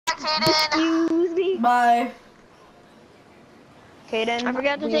Kaden. Excuse me. Bye. Kaden. I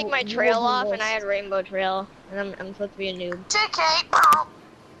forgot to take my trail off, and I had rainbow trail, and I'm supposed to be a noob. JK.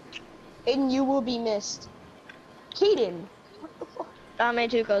 Kaden, you will be missed. Kaden. Dame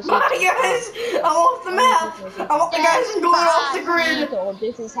too, cause Bye, guys. I'm off the map. Guys, I'm going off the grid. So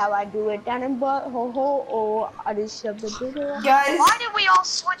this is how I do it. Down in butt. Ho ho. Oh, I just shoved the doodle. Guys. Why did we all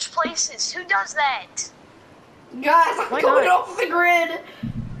switch places? Who does that? Guys, I'm Why going not? off the grid.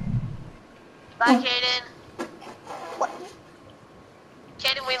 Bye, Kaden.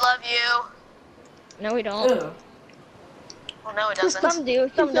 Kaden, we love you. No, we don't. Ugh. Well, no, it doesn't. Some do,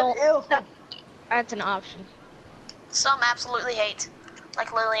 some don't. Ew. That's an option. Some absolutely hate.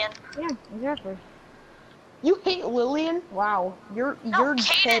 Like Lillian. Yeah, exactly. You hate Lillian? Wow. You're Kaden.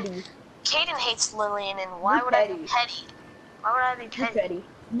 petty. Kaden hates Lillian, and why You're would I be petty. petty? Why would I be You're petty? petty.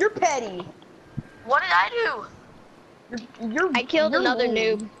 You're petty. What did I do? I killed another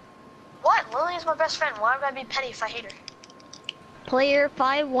noob. What? Lillian's my best friend. Why would I be petty if I hate her? Player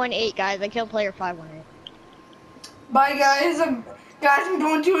 518, guys. I killed player 518. Bye, guys. Guys, I'm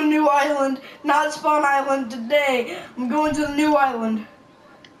going to a new island. Not Spawn Island today. I'm going to the new island.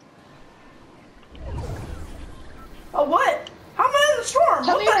 Oh, what? How am I in the storm?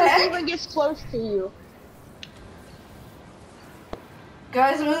 Tell What me the if heck? Steven gets close to you.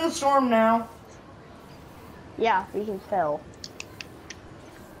 Guys, I'm in the storm now. Yeah, we can tell.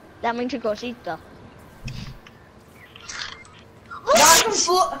 That means you cosita. Guys, I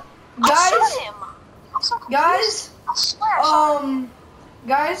shot guys, him. I'm so confused. guys, I swear I shot him.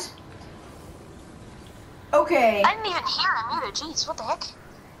 guys. Okay, I didn't even hear him either. Jeez, what the heck?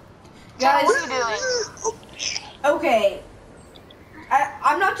 guys. What are you doing? Okay.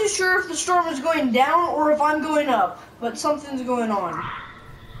 I'm not too sure if the storm is going down or if I'm going up, but something's going on.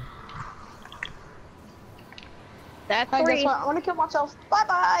 That's Hey, guess free. what? I want to kill myself. Bye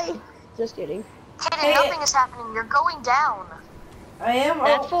bye. Just kidding. Kaden, Hey, nothing is happening. You're going down. I am.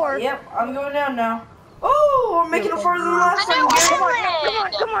 That's 4. Yep, I'm going down now. Oh, I'm making it farther than last The new time.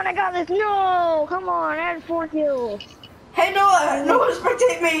 island! Come on, I got this. No, come on, I had 4 kills. Hey, Noah,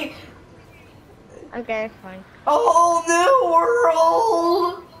 spectate me. Okay, fine. Oh, new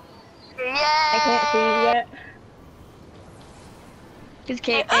world. Yay! I can't see you yet. Just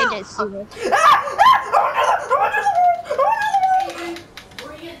kidding, I didn't see this.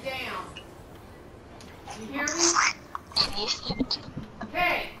 Bring it down. You hear me?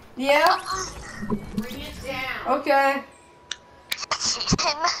 Hey, Yeah. bring it down. Okay.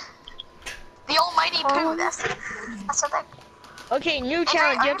 Kaden, the almighty poo. That's what that. Okay, new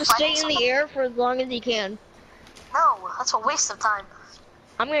challenge. You have to stay in the air for as long as you can. No, that's a waste of time.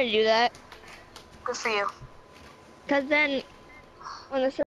 I'm gonna do that. Good for you. Cause then, when the